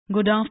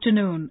Good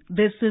afternoon.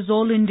 This is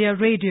All India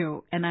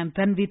Radio and I'm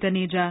Tanvi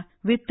Taneja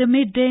with the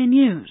Midday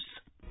News.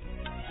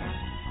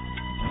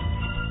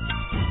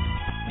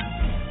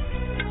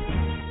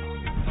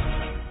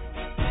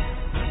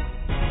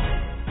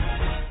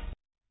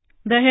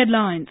 The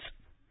headlines.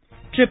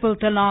 Triple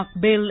Talaq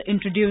Bill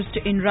introduced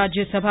in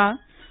Rajya Sabha.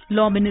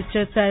 Law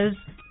Minister says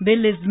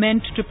bill is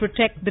meant to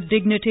protect the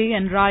dignity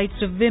and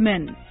rights of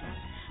women.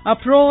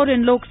 Uproar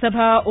in Lok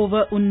Sabha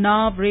over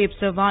Unnao rape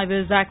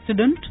survivors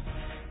accident.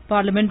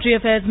 Parliamentary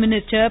Affairs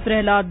Minister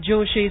Prahlad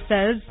Joshi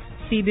says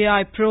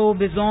CBI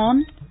probe is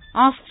on,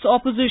 asks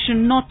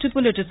opposition not to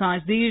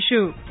politicize the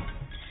issue.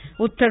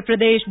 Uttar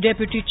Pradesh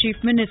Deputy Chief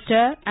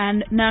Minister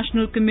and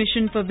National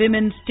Commission for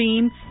Women's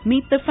team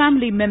meet the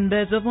family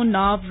members of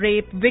Unnao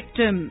rape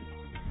victim.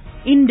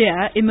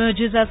 India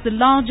emerges as the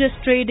largest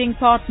trading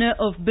partner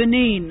of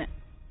Benin.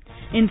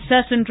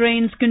 Incessant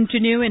rains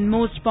continue in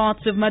most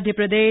parts of Madhya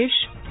Pradesh.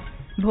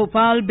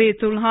 Bhopal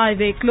Betul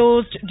highway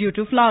closed due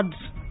to floods.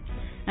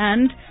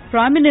 And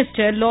Prime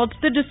Minister lauds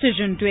the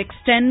decision to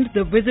extend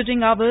the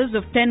visiting hours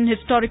of 10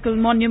 historical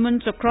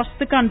monuments across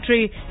the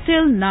country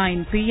till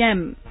 9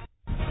 p.m.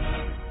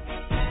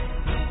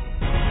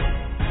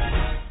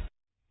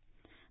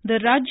 The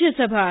Rajya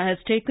Sabha has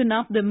taken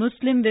up the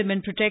Muslim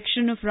Women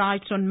Protection of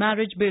Rights on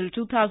Marriage Bill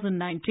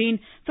 2019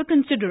 for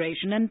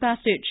consideration and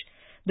passage.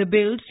 The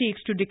bill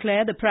seeks to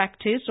declare the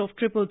practice of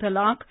triple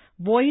talaq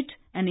void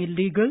and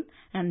illegal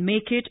and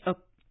make it a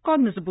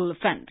cognizable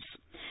offence.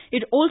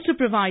 It also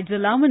provides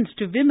allowance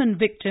to women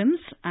victims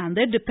and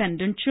their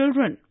dependent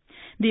children.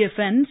 The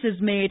offence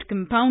is made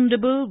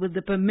compoundable with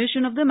the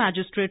permission of the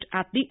magistrate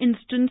at the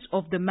instance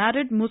of the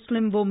married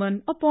Muslim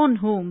woman upon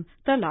whom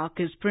talaq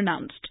is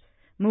pronounced.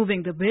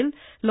 Moving the bill,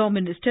 Law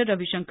Minister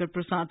Ravi Shankar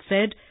Prasad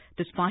said,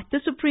 despite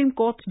the Supreme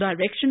Court's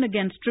direction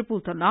against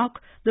triple talaq,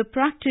 the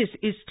practice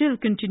is still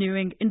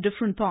continuing in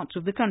different parts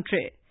of the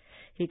country.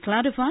 He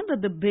clarified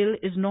that the bill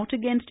is not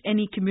against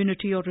any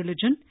community or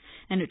religion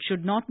and it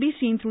should not be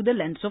seen through the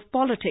lens of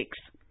politics.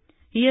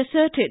 He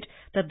asserted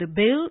that the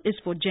bill is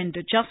for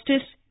gender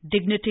justice,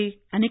 dignity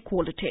and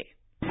equality.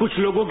 कुछ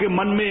लोगों के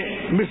मन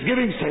में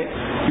मिसगिविंग्स है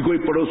कि कोई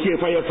पड़ोसी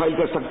FIR file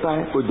कर सकता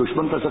है, कोई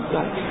दुश्मन कर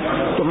सकता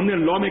है। तो हमने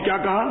लॉ में क्या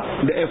कहा?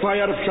 The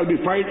FIR shall be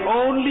filed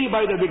only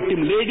by the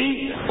victim lady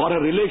और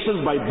हर रिलेशंस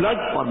बाय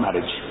ब्लड और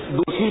मैरिज।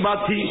 दूसरी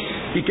बात थी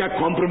कि क्या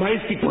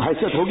कॉम्प्रोमाइज की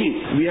हैसियत होगी?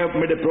 We have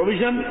made a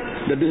provision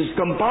that this is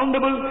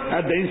compoundable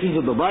at the instance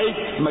of the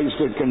wife,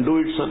 magistrate can do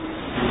it sir.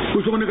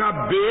 कुछ लोगों ने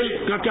कहा बेल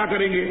का क्या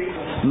करेंगे?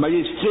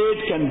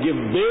 Magistrate can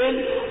give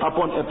bail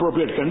upon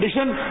appropriate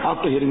condition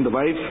after hearing the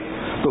wife.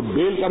 तो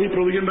bell का भी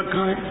प्रोविजन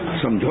रखा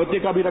है, समझौते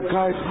का भी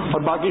रखा है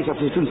और बाकी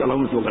सब्सिस्टेंस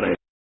अलाउंस वगैरह है।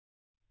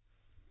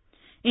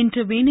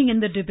 Intervening in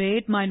the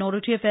debate,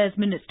 Minority Affairs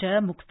Minister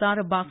Mukhtar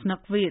Abbas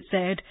Naqvi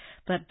said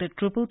that the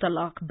triple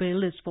talaq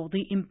bill is for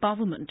the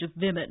empowerment of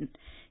women.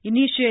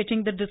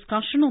 Initiating the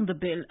discussion on the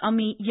bill,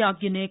 Ami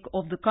Yagyanik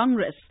of the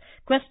Congress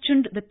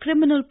questioned the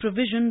criminal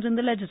provisions in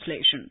the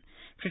legislation.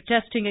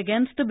 Protesting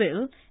against the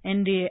bill,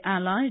 NDA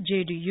ally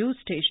JDU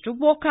staged a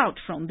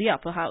walkout from the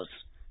upper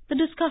house. The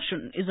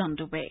discussion is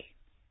underway.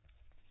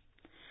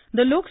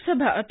 The Lok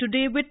Sabha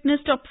today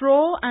witnessed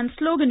uproar and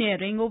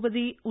sloganeering over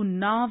the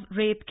Unnao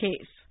rape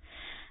case.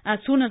 As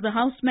soon as the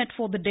House met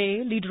for the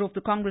day, leader of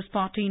the Congress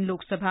party in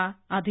Lok Sabha,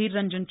 Adhir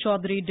Ranjan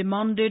Chaudhary,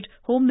 demanded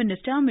Home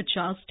Minister Amit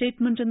Shah's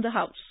statement in the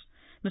House.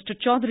 Mr.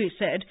 Chaudhary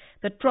said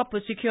that proper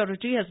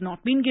security has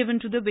not been given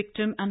to the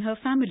victim and her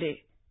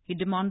family. He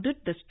demanded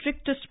the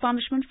strictest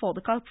punishment for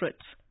the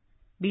culprits.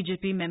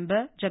 BJP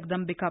member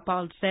Jagdambika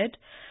Pal said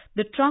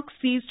the truck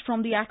seized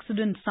from the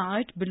accident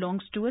site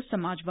belongs to a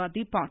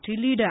Samajwadi Party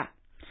leader.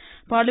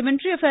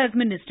 Parliamentary Affairs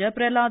Minister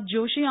Prahlad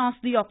Joshi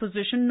asked the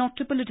opposition not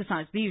to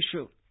politicize the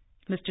issue.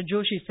 Mr.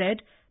 Joshi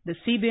said the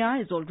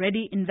CBI is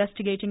already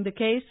investigating the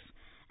case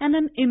and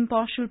an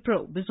impartial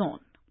probe is on.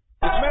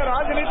 इसमें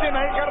राजनीति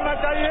नहीं करना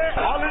चाहिए।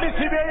 Already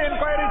CBI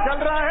inquiry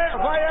चल रहा है,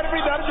 FIR भी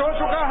दर्ज हो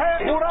चुका है।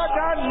 पूरा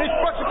जांच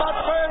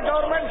निष्पक्षपात से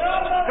गवर्नमेंट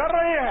कर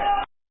रही है।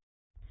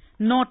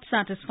 Not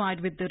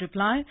satisfied with the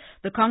reply,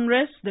 the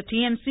Congress, the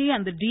TMC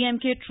and the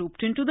DMK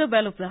trooped into the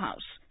well of the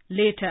House.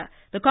 Later,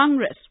 the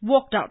Congress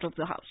walked out of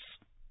the House.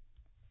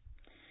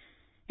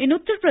 In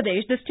Uttar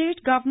Pradesh, the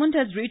state government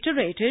has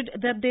reiterated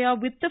that they are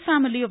with the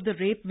family of the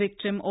rape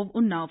victim of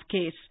Unnao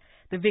case.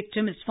 The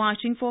victim is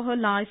fighting for her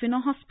life in a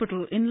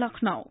hospital in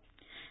Lucknow.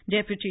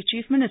 Deputy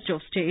Chief Minister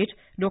of State,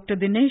 Dr.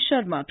 Dinesh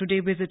Sharma,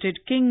 today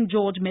visited King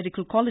George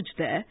Medical College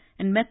there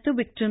and met the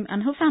victim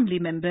and her family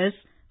members,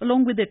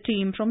 along with a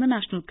team from the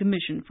National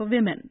Commission for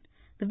Women.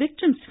 The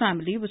victim's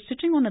family was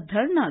sitting on a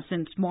dharna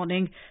since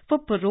morning for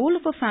parole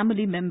of a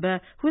family member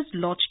who is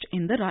lodged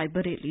in the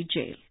Raebareli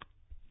jail.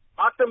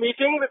 After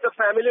meeting with the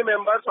family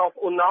members of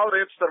Unnao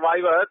rape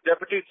survivor,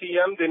 Deputy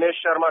CM Dinesh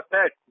Sharma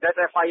said that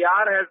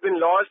FIR has been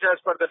lodged as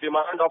per the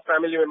demand of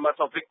family members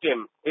of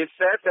victim. He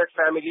said that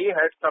family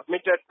had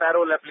submitted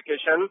parole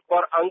application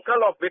for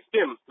uncle of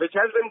victim which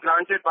has been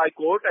granted by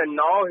court, and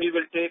now he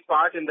will take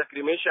part in the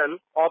cremation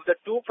of the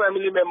two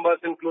family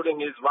members, including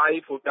his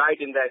wife, who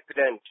died in the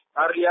accident.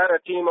 Earlier,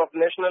 a team of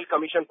National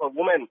Commission for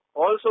Women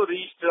also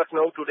reached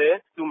Lucknow today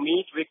to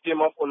meet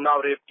victim of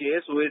Unnao rape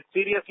case, who is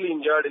seriously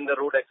injured in the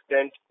road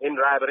accident in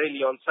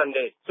Raebareli on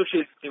Sunday.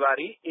 Sushil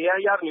Tiwari,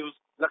 AIR News,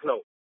 Lucknow.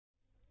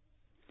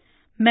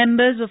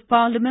 Members of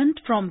Parliament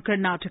from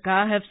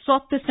Karnataka have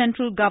sought the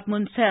central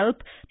government's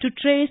help to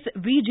trace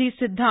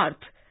VG Siddharth,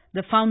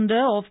 the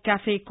founder of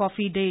Cafe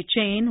Coffee Day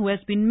chain, who has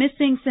been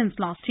missing since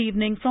last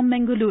evening from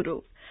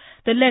Bengaluru.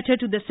 The letter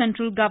to the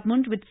central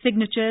government, with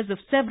signatures of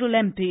several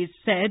MPs,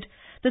 said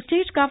the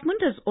state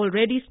government has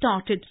already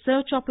started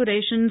search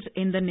operations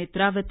in the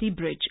Netravati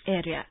Bridge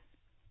area.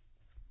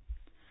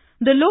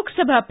 The Lok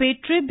Sabha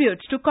paid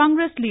tributes to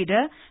Congress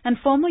leader and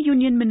former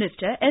Union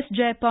Minister S.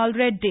 Jayapal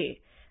Reddy.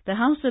 The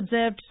House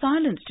observed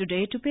silence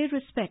today to pay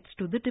respects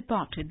to the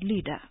departed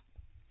leader.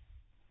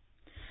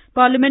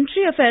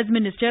 Parliamentary Affairs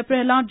Minister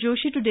Prahlad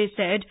Joshi today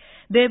said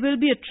there will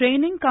be a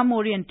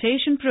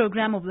training-cum-orientation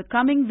program over the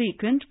coming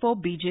weekend for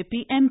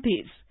BJP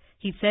MPs.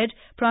 He said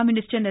Prime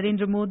Minister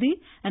Narendra Modi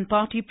and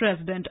Party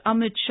President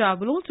Amit Shah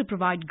will also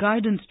provide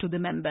guidance to the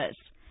members.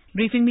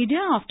 Briefing media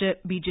after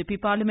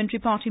BJP Parliamentary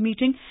Party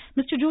meeting,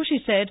 Mr. Joshi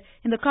said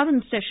in the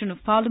current session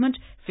of Parliament,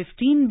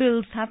 15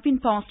 bills have been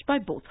passed by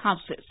both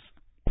houses.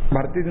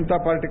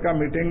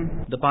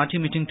 The party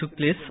meeting took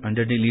place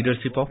under the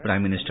leadership of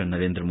Prime Minister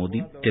Narendra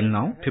Modi. Till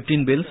now,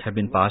 15 bills have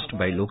been passed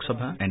by Lok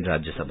Sabha and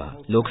Rajya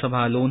Sabha. Lok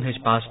Sabha alone has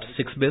passed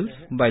 6 bills,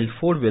 while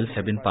 4 bills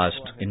have been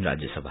passed in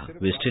Rajya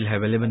Sabha. We still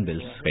have 11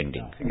 bills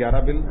pending.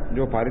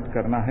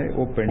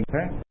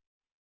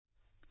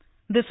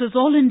 This is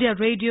All India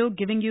Radio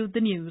giving you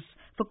the news.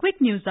 For quick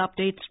news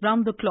updates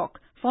round the clock,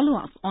 follow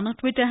us on our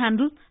Twitter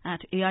handle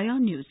at AIR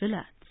News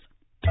Alerts.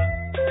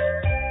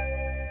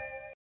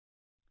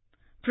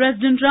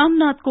 President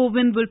Ramnath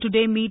Kovind will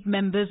today meet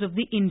members of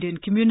the Indian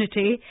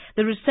community.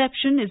 The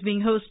reception is being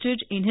hosted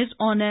in his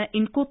honour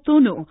in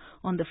Cotonou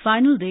on the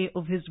final day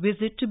of his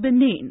visit to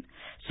Benin.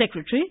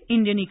 Secretary,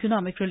 Indian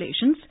Economic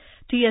Relations,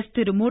 T.S.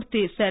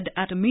 Tirumurti said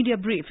at a media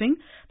briefing,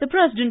 the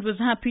President was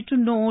happy to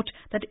note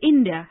that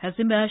India has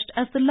emerged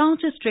as the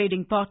largest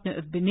trading partner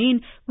of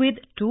Benin, with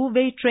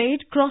two-way trade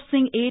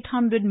crossing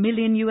 $800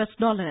 million.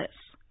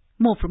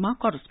 More from our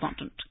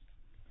correspondent.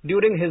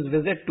 During his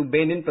visit to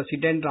Benin,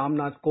 President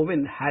Ramnath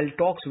Kovind held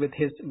talks with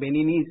his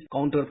Beninese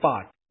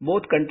counterpart.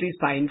 Both countries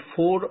signed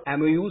 4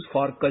 MOUs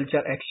for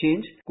culture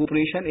exchange,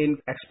 cooperation in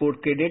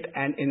export credit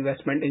and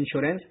investment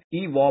insurance,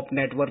 e-WAP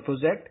network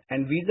project,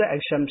 and visa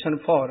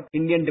exemption for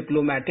Indian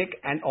diplomatic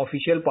and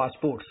official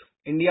passports.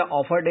 India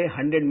offered a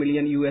 $100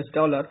 million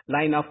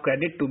line of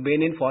credit to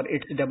Benin for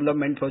its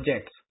development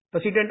projects.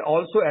 President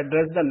also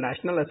addressed the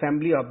National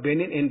Assembly of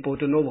Benin in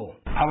Porto Novo.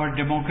 Our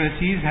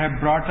democracies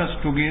have brought us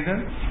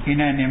together in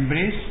an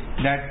embrace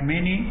that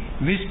many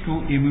wish to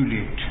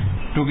emulate.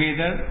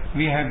 Together,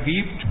 we have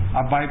weaved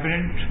a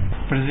vibrant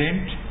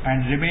present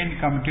and remain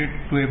committed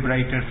to a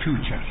brighter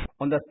future.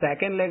 On the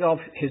second leg of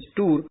his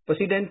tour,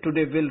 President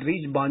today will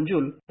reach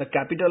Banjul, the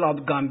capital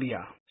of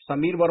Gambia.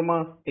 Samir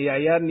Verma,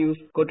 AIR News,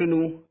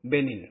 Cotonou,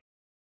 Benin.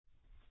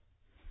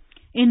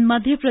 In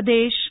Madhya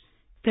Pradesh,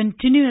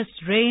 continuous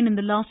rain in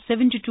the last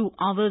 72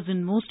 hours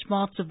in most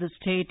parts of the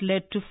state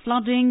led to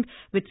flooding,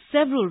 with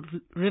several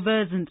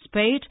rivers in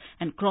spate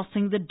and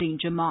crossing the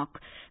danger mark.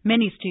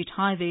 Many state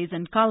highways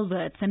and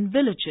culverts and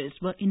villages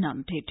were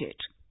inundated.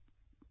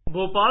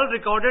 Bhopal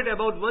recorded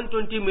about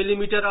 120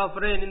 millimeter of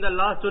rain in the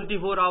last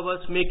 24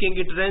 hours, making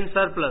it rain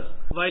surplus,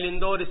 while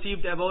Indore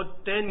received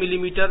about 10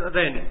 millimeter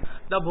rain.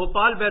 The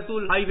Bhopal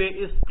Betul highway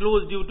is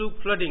closed due to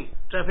flooding.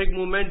 Traffic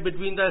movement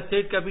between the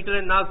state capital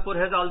and Nagpur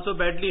has also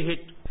badly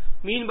hit.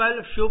 Meanwhile,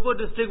 Shivpur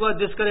district was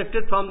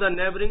disconnected from the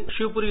neighbouring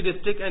Shivpuri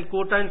district and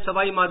Kota and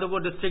Savai Madhopur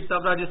districts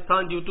of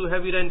Rajasthan due to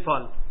heavy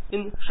rainfall.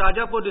 In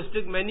Shajapur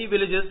district, many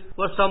villages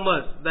were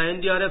submerged. The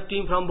NDRF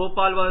team from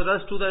Bhopal was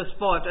rushed to the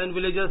spot and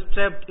villagers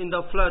trapped in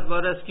the flood were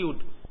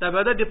rescued. The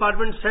weather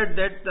department said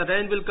that the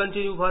rain will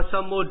continue for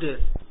some more days.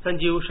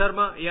 Sanjeev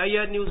Sharma,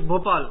 AIR News,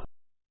 Bhopal.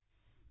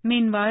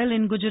 Meanwhile,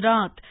 in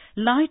Gujarat,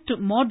 light to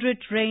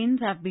moderate rains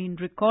have been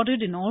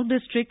recorded in all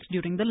districts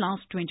during the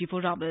last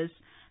 24 hours.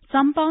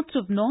 Some parts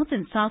of North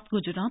and South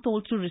Gujarat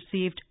also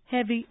received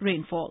heavy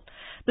rainfall.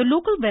 The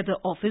local weather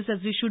office has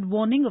issued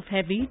warning of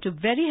heavy to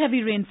very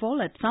heavy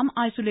rainfall at some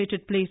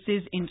isolated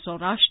places in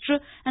Saurashtra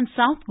and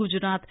South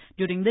Gujarat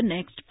during the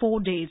next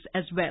 4 days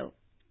as well.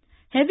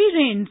 Heavy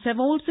rains have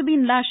also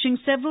been lashing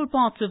several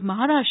parts of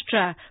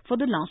Maharashtra for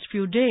the last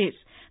few days.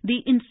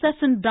 The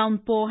incessant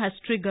downpour has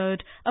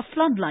triggered a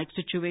flood-like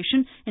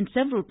situation in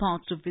several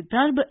parts of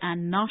Vidarbha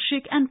and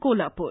Nashik and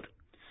Kolhapur.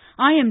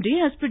 IMD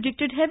has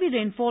predicted heavy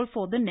rainfall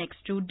for the next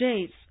 2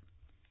 days.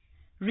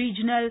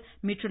 Regional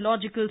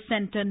Meteorological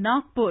Centre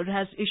Nagpur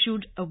has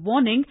issued a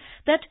warning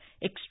that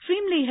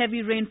extremely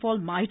heavy rainfall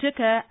might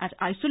occur at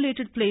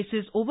isolated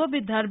places over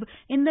Vidarbha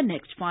in the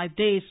next 5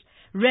 days.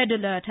 Red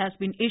alert has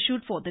been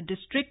issued for the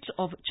districts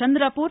of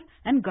Chandrapur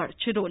and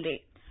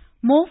Gadchiroli.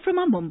 More from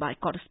our Mumbai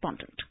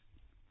correspondent.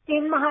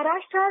 In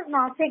Maharashtra's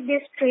Nasik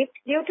district,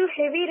 due to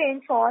heavy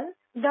rainfall,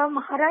 the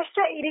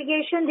Maharashtra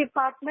Irrigation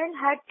Department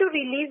had to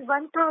release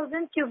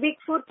 1,000 cubic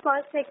foot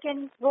per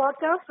second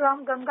water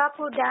from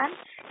Gangapur Dam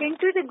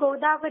into the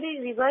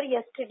Godavari River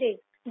yesterday.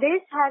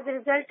 This has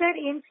resulted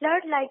in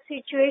flood-like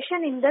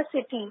situation in the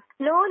city.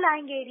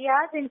 Low-lying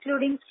areas,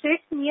 including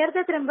streets near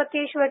the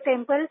Trimbakeshwar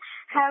temple,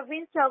 have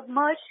been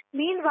submerged.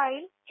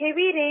 Meanwhile,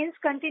 heavy rains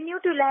continue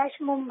to lash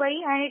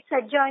Mumbai and its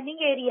adjoining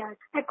areas.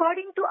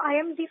 According to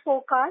IMD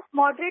forecast,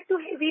 moderate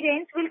to heavy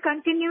rains will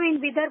continue in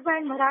Vidarbha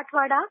and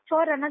Marathwada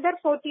for another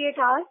 48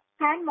 hours,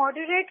 and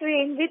moderate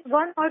rain with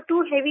one or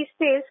two heavy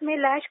spells may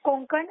lash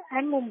Konkan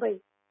and Mumbai.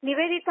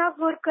 Nivedita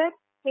Borkar,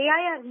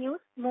 AIR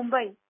News,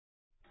 Mumbai.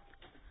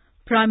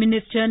 Prime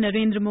Minister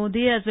Narendra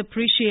Modi has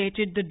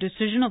appreciated the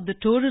decision of the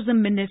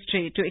Tourism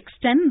Ministry to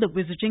extend the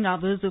visiting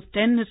hours of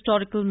 10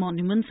 historical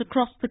monuments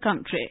across the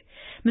country.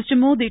 Mr.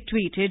 Modi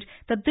tweeted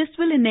that this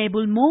will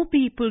enable more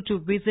people to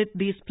visit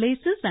these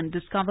places and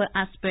discover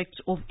aspects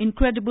of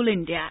incredible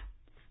India.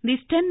 These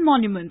 10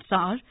 monuments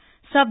are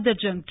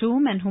Safdarjung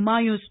Tomb and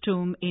Humayun's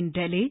Tomb in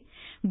Delhi,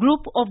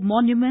 Group of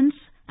Monuments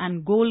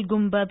and Gol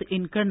Gumbad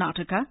in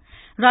Karnataka,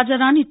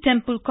 Rajarani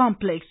Temple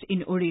Complex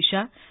in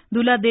Odisha,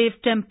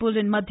 Duladev Temple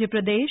in Madhya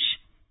Pradesh,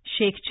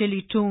 Sheikh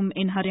Chili Tomb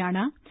in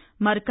Haryana,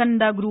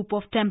 Markanda Group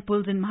of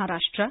Temples in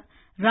Maharashtra,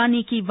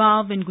 Rani Ki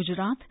Vav in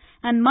Gujarat,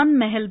 and Man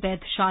Mahal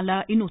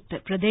Vedhshala in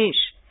Uttar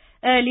Pradesh.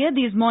 Earlier,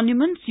 these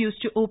monuments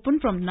used to open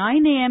from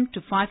 9 a.m.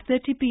 to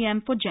 5:30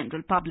 p.m. for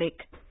general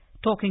public.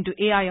 Talking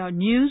to AIR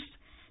News,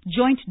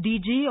 Joint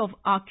DG of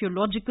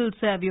Archaeological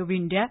Survey of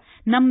India,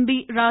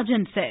 Nambi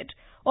Rajan said,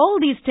 all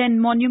these 10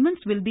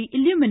 monuments will be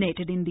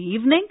illuminated in the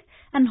evening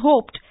and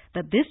hoped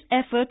that this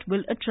effort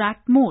will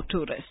attract more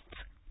tourists.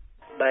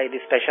 By the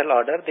special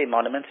order, the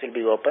monuments will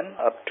be open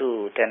up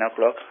to 10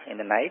 o'clock in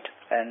the night,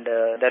 and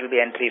there will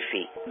be entry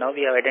fee. Now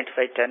we have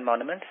identified 10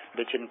 monuments,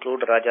 which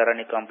include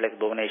Rajarani Complex,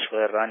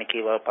 Bhubaneswar, Rani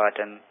Ki Vav,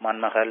 Patan,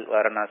 Man Mahal,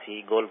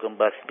 Varanasi, Gol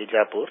Gumbaz,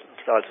 Bijapur.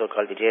 It's also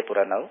called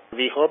Vijaypura now.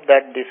 We hope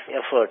that this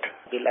effort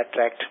will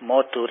attract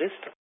more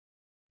tourists.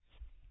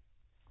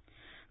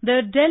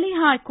 The Delhi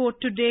High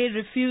Court today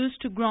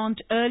refused to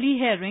grant early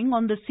hearing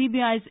on the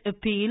CBI's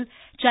appeal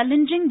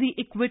challenging the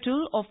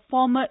acquittal of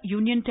former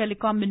Union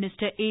Telecom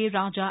Minister A.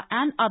 Raja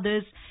and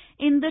others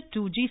in the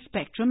 2G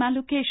spectrum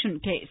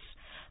allocation case.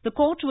 The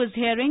court was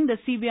hearing the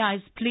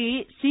CBI's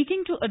plea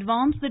seeking to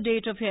advance the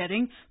date of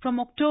hearing from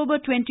October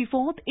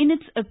 24th in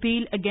its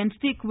appeal against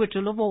the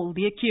acquittal of all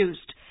the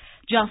accused.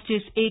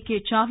 Justice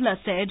A.K. Chawla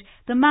said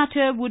the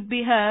matter would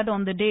be heard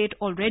on the date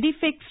already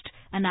fixed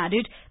and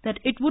added that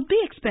it would be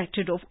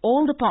expected of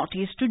all the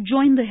parties to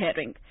join the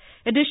hearing.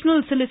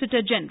 Additional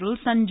Solicitor General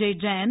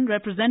Sanjay Jain,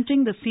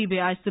 representing the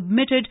CBI,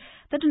 submitted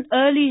that an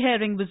early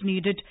hearing was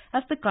needed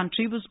as the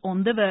country was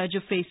on the verge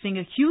of facing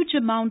a huge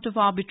amount of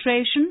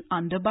arbitration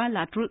under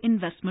bilateral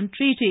investment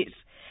treaties.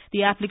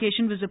 The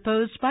application was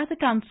opposed by the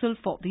counsel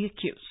for the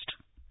accused.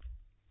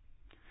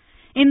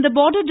 In the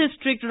border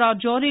district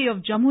Rajouri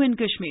of Jammu and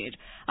Kashmir,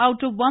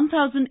 out of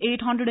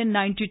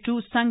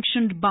 1,892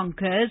 sanctioned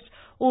bunkers,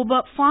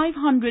 over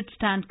 500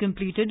 stand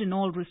completed in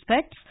all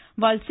respects,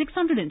 while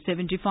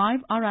 675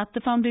 are at the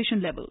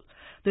foundation level.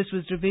 This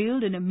was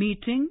revealed in a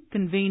meeting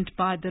convened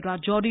by the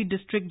Rajouri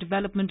District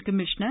Development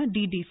Commissioner,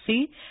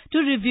 DDC, to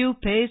review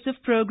pace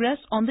of progress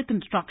on the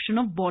construction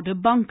of border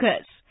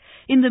bunkers.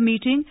 In the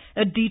meeting,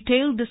 a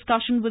detailed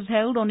discussion was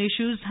held on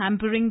issues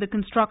hampering the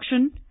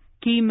construction,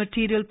 key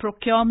material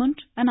procurement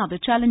and other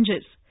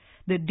challenges.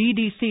 The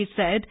DDC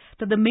said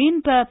that the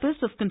main purpose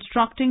of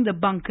constructing the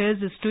bunkers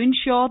is to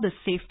ensure the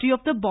safety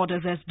of the border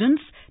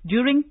residents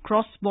during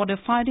cross-border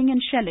firing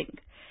and shelling.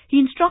 He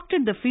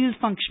instructed the field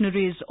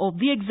functionaries of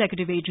the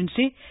executive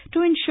agency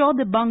to ensure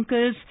the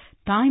bunkers'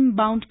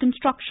 time-bound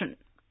construction.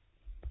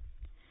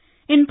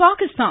 In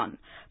Pakistan,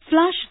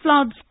 flash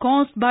floods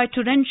caused by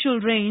torrential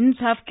rains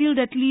have killed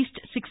at least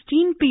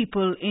 16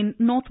 people in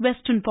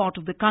northwestern part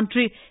of the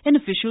country, an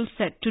official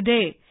said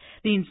today.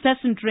 The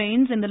incessant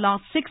rains in the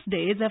last 6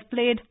 days have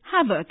played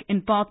havoc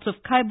in parts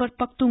of Khyber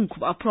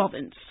Pakhtunkhwa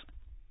province.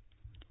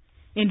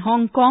 In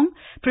Hong Kong,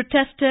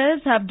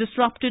 protesters have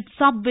disrupted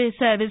subway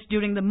service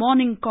during the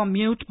morning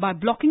commute by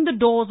blocking the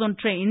doors on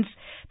trains,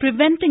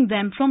 preventing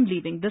them from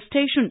leaving the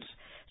stations.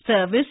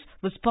 Service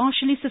was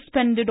partially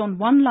suspended on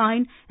one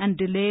line and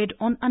delayed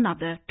on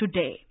another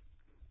today.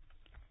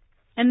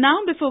 And now,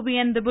 before we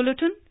end the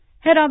bulletin,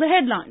 here are the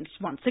headlines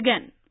once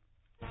again.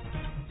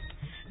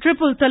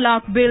 Triple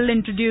Talaq Bill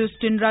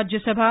introduced in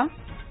Rajya Sabha.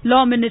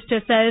 Law Minister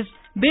says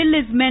bill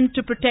is meant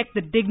to protect the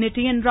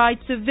dignity and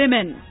rights of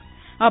women.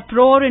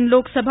 Uproar in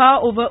Lok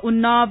Sabha over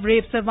Unnao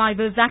rape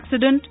survivors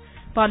accident.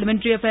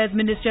 Parliamentary Affairs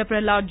Minister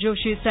Prahlad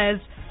Joshi says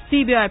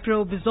CBI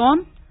probe is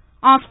on.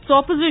 Asks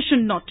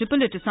opposition not to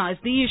politicize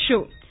the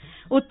issue.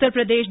 Uttar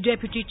Pradesh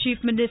Deputy Chief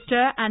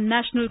Minister and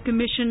National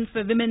Commission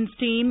for Women's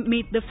team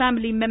meet the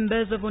family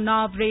members of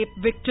Unnao rape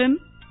victim.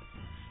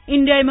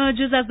 India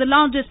emerges as the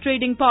largest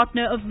trading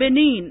partner of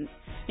Benin.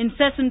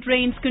 Incessant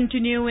rains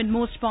continue in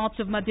most parts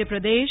of Madhya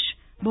Pradesh.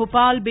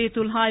 Bhopal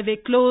Betul highway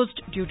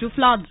closed due to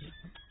floods.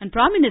 And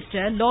Prime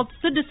Minister lauds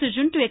the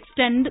decision to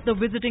extend the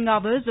visiting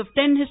hours of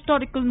 10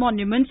 historical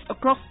monuments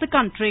across the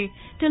country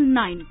till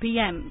 9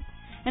 p.m.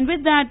 And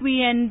with that,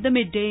 we end the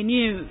midday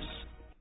news.